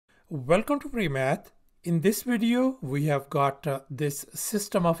Welcome to PreMath. In this video, we have got this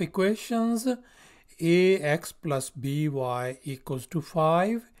system of equations. Ax plus by equals to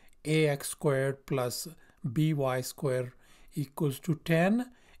 5, ax squared plus by squared equals to 10,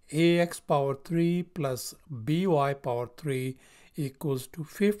 ax power 3 plus by power 3 equals to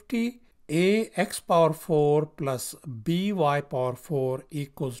 50, ax power 4 plus by power 4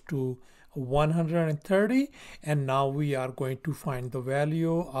 equals to 130, and now we are going to find the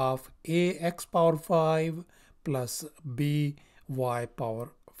value of ax power 5 plus by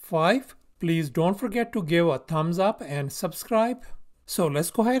power 5. Please don't forget to give a thumbs up and subscribe. So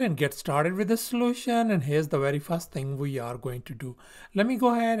let's go ahead and get started with the solution, and here's the very first thing we are going to do. Let me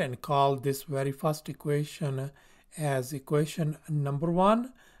go ahead and call this very first equation as equation number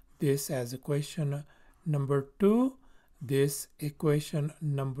 1, this as equation number 2, this equation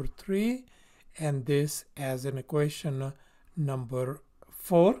number 3, and this as an equation number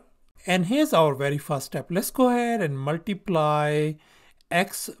 4. And here's our very first step. Let's go ahead and multiply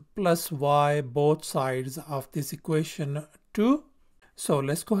x plus y both sides of this equation 2. So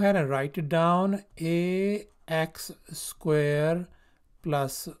let's go ahead and write it down. Ax squared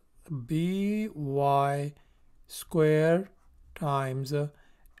plus by squared times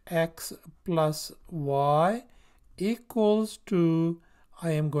x plus y equals to,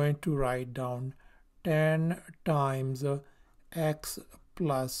 I am going to write down 10 times x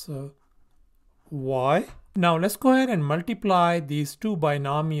plus y. Now let's go ahead and multiply these two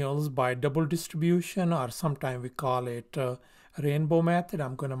binomials by double distribution, or sometimes we call it rainbow method.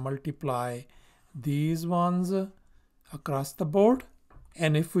 I'm going to multiply these ones across the board.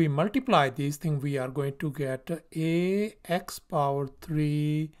 And if we multiply these things, we are going to get ax power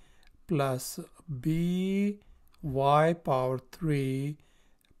 3 plus by power 3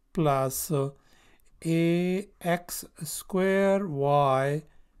 plus ax square y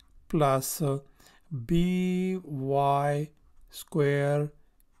plus by square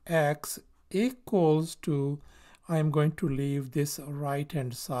x equals to, I am going to leave this right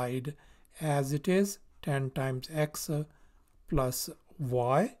hand side as it is, 10 times x plus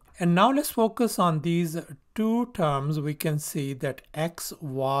y. And now let's focus on these two terms. We can see that x,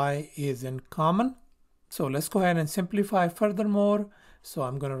 y is in common. So let's go ahead and simplify furthermore. So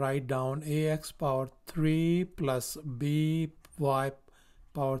I'm going to write down ax power 3 plus by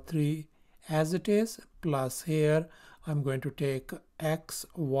power 3 as it is, plus here I'm going to take x,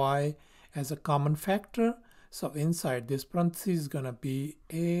 y as a common factor. So inside this parenthesis is going to be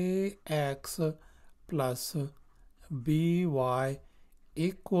ax plus by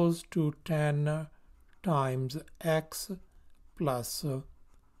equals to 10 times x plus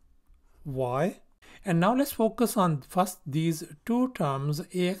y. And now let's focus on first these two terms,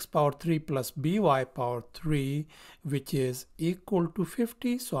 ax power 3 plus by power 3, which is equal to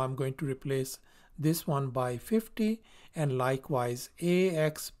 50. So I'm going to replace this one by 50, and likewise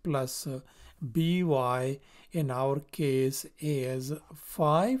ax plus by in our case is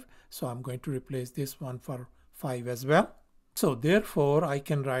 5. So I'm going to replace this one for 5 as well. So therefore I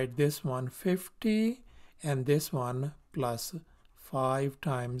can write this one 50 and this one plus 5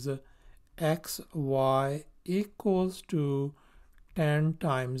 times x, y equals to 10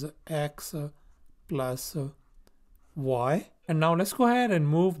 times x plus y. And now let's go ahead and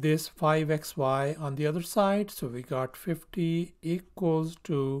move this 5xy on the other side. So we got 50 equals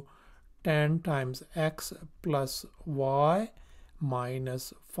to 10 times x plus y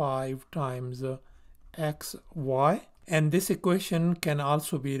minus 5 times xy. And this equation can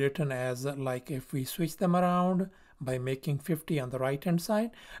also be written as, like, if we switch them around by making 50 on the right hand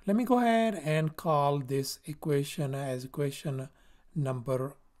side. Let me go ahead and call this equation as equation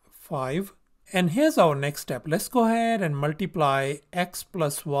number 5. And here's our next step. Let's go ahead and multiply x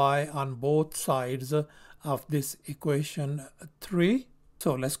plus y on both sides of this equation 3.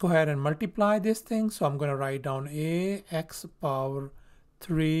 So let's go ahead and multiply this thing. So I'm going to write down ax power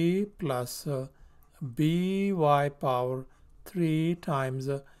 3 plus by power 3 times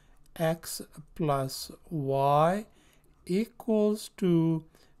x plus y equals to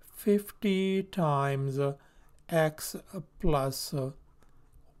 50 times x plus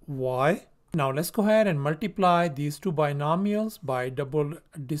y. Now let's go ahead and multiply these two binomials by double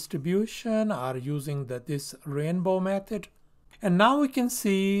distribution, or using this rainbow method. And now we can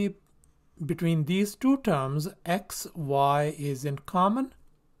see between these two terms x, y is in common.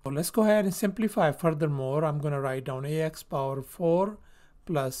 So let's go ahead and simplify furthermore. I'm going to write down ax power 4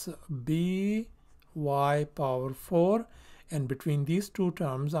 plus by power 4, and between these two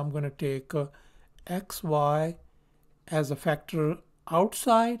terms I'm going to take xy as a factor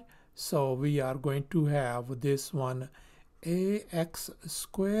outside. So we are going to have this one ax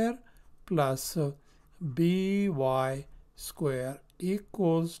square plus by square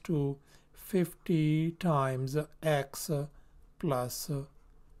equals to 50 times x plus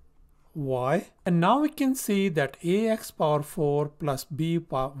y. And now we can see that ax power 4 plus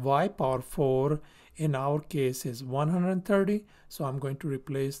by power 4 in our case is 130. So I'm going to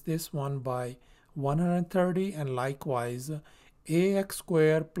replace this one by 130, and likewise ax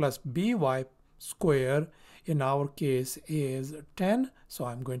square plus by square in our case is 10. So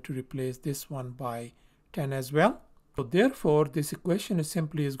I'm going to replace this one by 10 as well. So therefore this equation is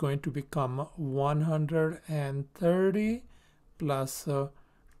simply going to become 130 plus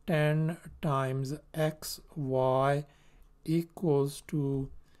 10 times xy equals to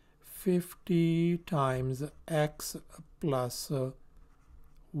 50 times x plus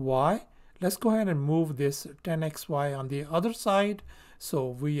y. Let's go ahead and move this 10xy on the other side. So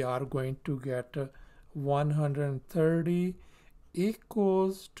we are going to get 130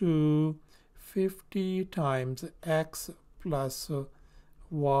 equals to 50 times x plus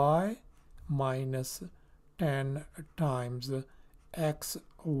y minus 10 times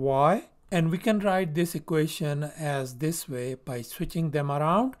xy. And we can write this equation as this way by switching them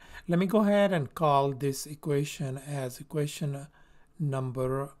around. Let me go ahead and call this equation as equation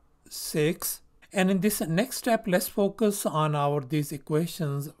number 6. And in this next step, let's focus on these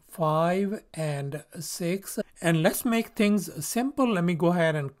equations 5 and 6. And let's make things simple. Let me go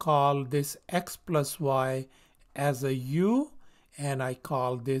ahead and call this x plus y as a u, and I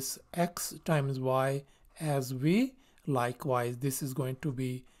call this x times y as v. Likewise, this is going to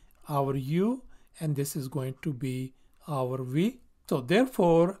be our u, and this is going to be our v. So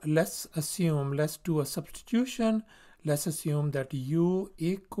therefore, let's do a substitution. Let's assume that u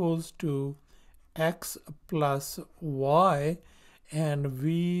equals to x plus y and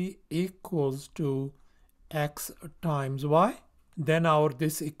v equals to x times y. Then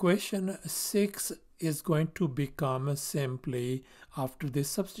this equation 6 is going to become simply, after this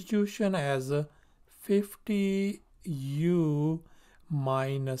substitution, as 50u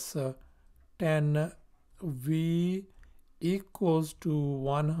minus 10v equals to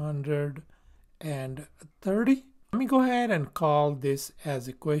 130. Let me go ahead and call this as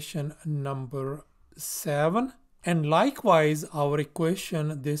equation number 7. And likewise, our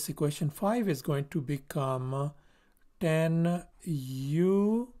equation, this equation 5, is going to become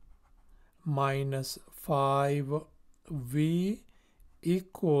 10u minus 5v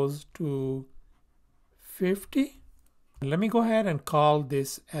equals to 50. Let me go ahead and call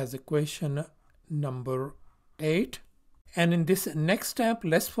this as equation number 8. And in this next step,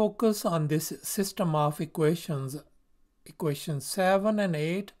 let's focus on this system of equations, equations 7 and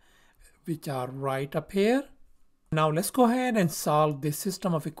 8, which are right up here. Now let's go ahead and solve this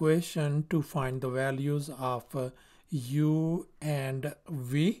system of equation to find the values of u and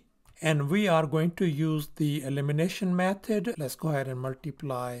v. And we are going to use the elimination method. Let's go ahead and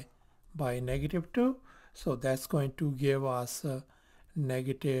multiply by -2. So that's going to give us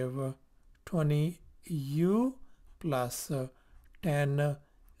negative 20u plus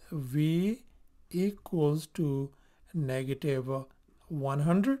 10v equals to negative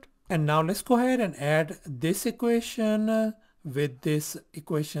 100. And now let's go ahead and add this equation with this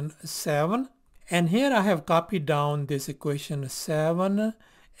equation 7. And here I have copied down this equation 7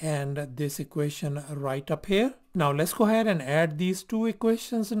 and this equation right up here. Now let's go ahead and add these two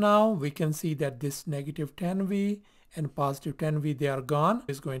equations now. We can see that this negative 10v and positive 10v, they are gone.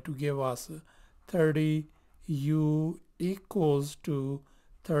 It's going to give us 30u equals to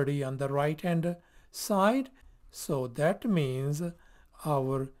 30 on the right hand side. So that means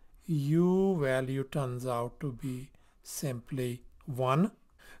our u value turns out to be simply 1.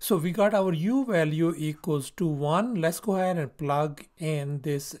 So we got our u value equals to 1. Let's go ahead and plug in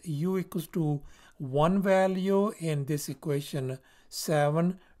this u equals to 1 value in this equation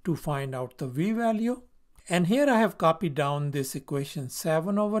 7 to find out the v value. And here I have copied down this equation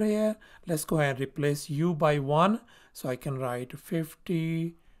 7 over here. Let's go ahead and replace u by 1. So I can write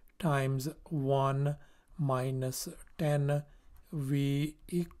 50 times 1 minus 10v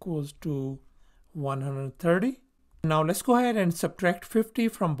equals to 130. Now let's go ahead and subtract 50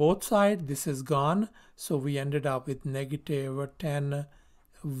 from both sides. This is gone. So we ended up with negative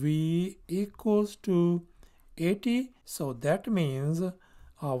 10v equals to 80. So that means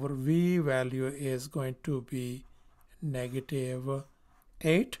our v value is going to be negative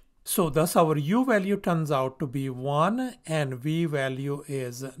 8. So thus our u value turns out to be 1 and v value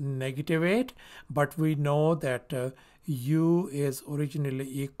is negative 8. But we know that u is originally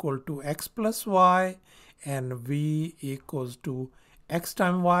equal to x plus y and v equals to x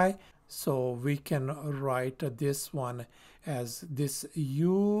times y. So we can write this one as this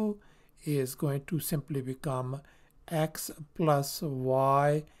u is going to simply become x plus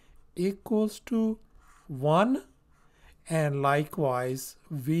y equals to 1, and likewise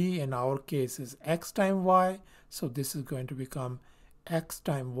v in our case is x times y, so this is going to become x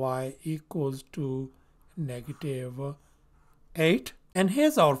times y equals to negative 8. And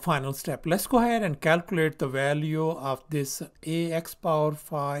here's our final step. Let's go ahead and calculate the value of this ax power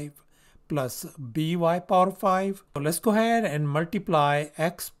 5 plus by power 5. So let's go ahead and multiply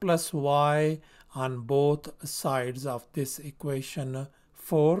x plus y on both sides of this equation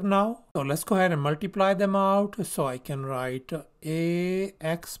 4 now. So let's go ahead and multiply them out. So I can write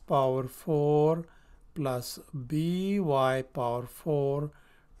ax power 4 plus by power 4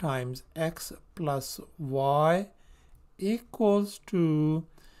 times x plus y equals to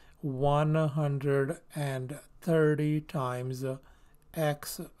 130 times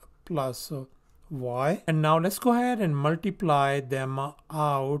x plus y. And now let's go ahead and multiply them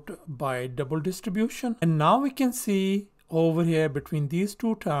out by double distribution. And now we can see over here between these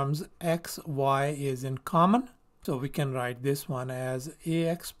two terms x, y is in common. So we can write this one as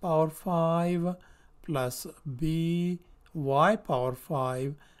ax power 5 plus by power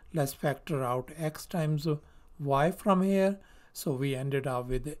 5. Let's factor out x times y from here. So we ended up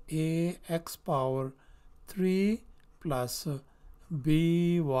with ax power 3 plus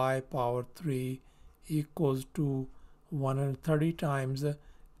by power 3 equals to 130 times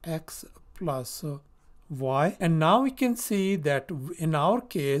x plus y. And now we can see that in our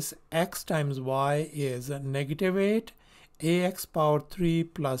case x times y is negative 8. Ax power 3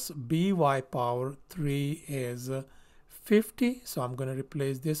 plus by power 3 is 50. So I'm going to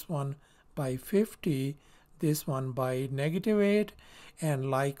replace this one by 50, this one by negative 8, and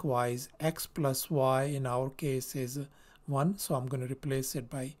likewise x plus y in our case is 1. So I'm going to replace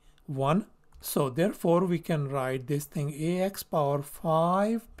it by 1. So therefore we can write this thing ax power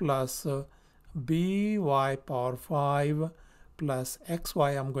 5 plus by power 5 plus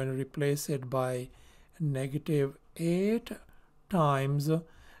xy. I'm going to replace it by negative 8 times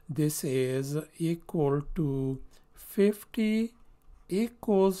this is equal to 50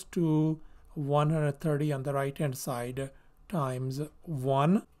 equals to 130 on the right hand side times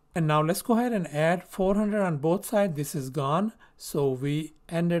 1. And now let's go ahead and add 400 on both sides. This is gone. So we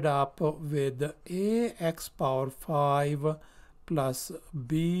ended up with ax power 5 plus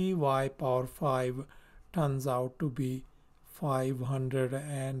by power 5 turns out to be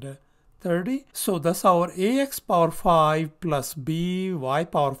 530. So thus our ax power 5 plus by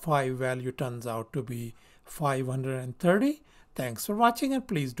power 5 value turns out to be 530. Thanks for watching, and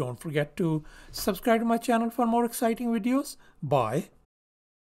please don't forget to subscribe to my channel for more exciting videos. Bye.